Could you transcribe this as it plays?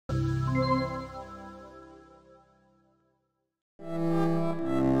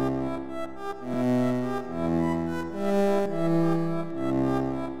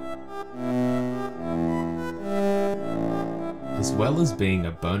well as being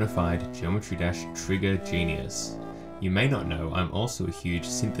a bona fide Geometry Dash trigger genius, you may not know I'm also a huge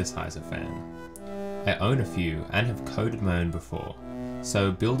synthesizer fan. I own a few and have coded my own before, so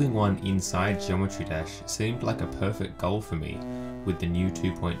building one inside Geometry Dash seemed like a perfect goal for me with the new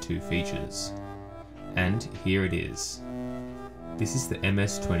 2.2 features. And here it is. This is the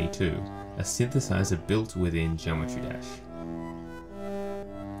MS-22, a synthesizer built within Geometry Dash.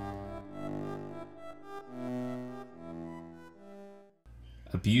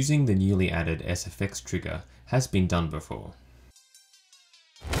 Abusing the newly added SFX trigger has been done before.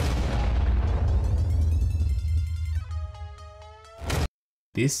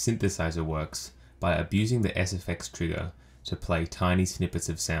 This synthesizer works by abusing the SFX trigger to play tiny snippets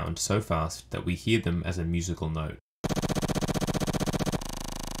of sound so fast that we hear them as a musical note.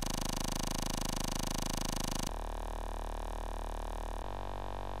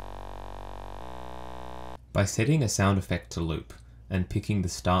 By setting a sound effect to loop, and picking the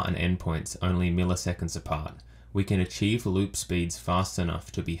start and end points only milliseconds apart, we can achieve loop speeds fast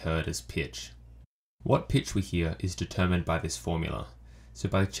enough to be heard as pitch. What pitch we hear is determined by this formula, so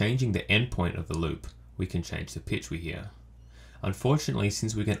by changing the endpoint of the loop, we can change the pitch we hear. Unfortunately,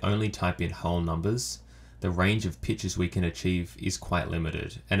 since we can only type in whole numbers, the range of pitches we can achieve is quite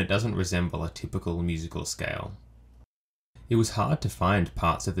limited, and it doesn't resemble a typical musical scale. It was hard to find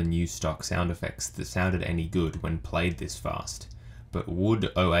parts of the new stock sound effects that sounded any good when played this fast, but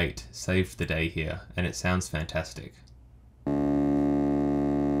Wood 08 saved the day here, and it sounds fantastic.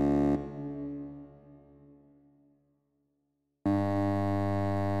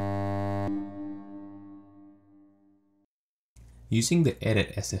 Using the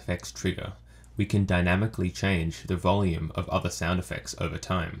Edit SFX trigger, we can dynamically change the volume of other sound effects over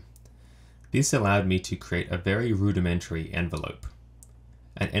time. This allowed me to create a very rudimentary envelope.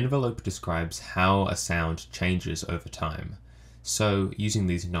 An envelope describes how a sound changes over time. So, using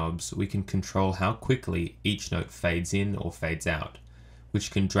these knobs, we can control how quickly each note fades in or fades out,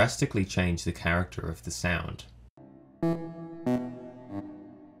 which can drastically change the character of the sound.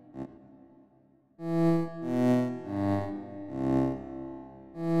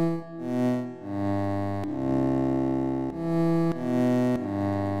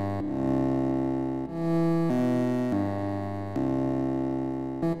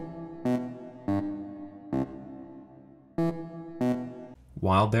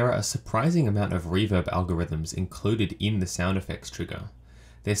 While there are a surprising amount of reverb algorithms included in the sound effects trigger,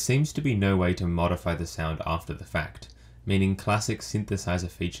 there seems to be no way to modify the sound after the fact, meaning classic synthesizer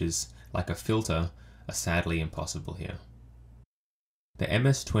features like a filter are sadly impossible here. The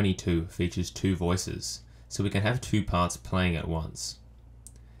MS-22 features two voices, so we can have two parts playing at once.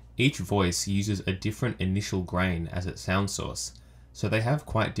 Each voice uses a different initial grain as its sound source, so they have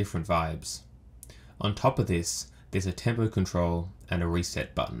quite different vibes. On top of this, there's a tempo control and a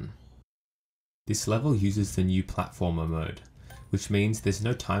reset button. This level uses the new platformer mode, which means there's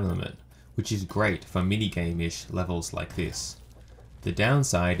no time limit, which is great for minigame-ish levels like this. The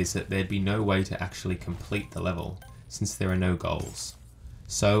downside is that there'd be no way to actually complete the level, since there are no goals.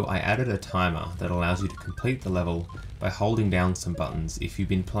 So I added a timer that allows you to complete the level by holding down some buttons if you've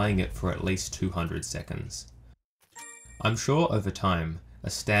been playing it for at least 200 seconds. I'm sure over time, a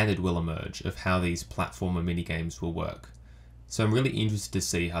standard will emerge of how these platformer minigames will work, so I'm really interested to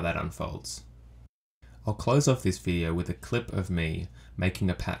see how that unfolds. I'll close off this video with a clip of me making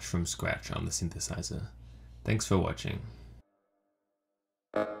a patch from scratch on the synthesizer. Thanks for watching.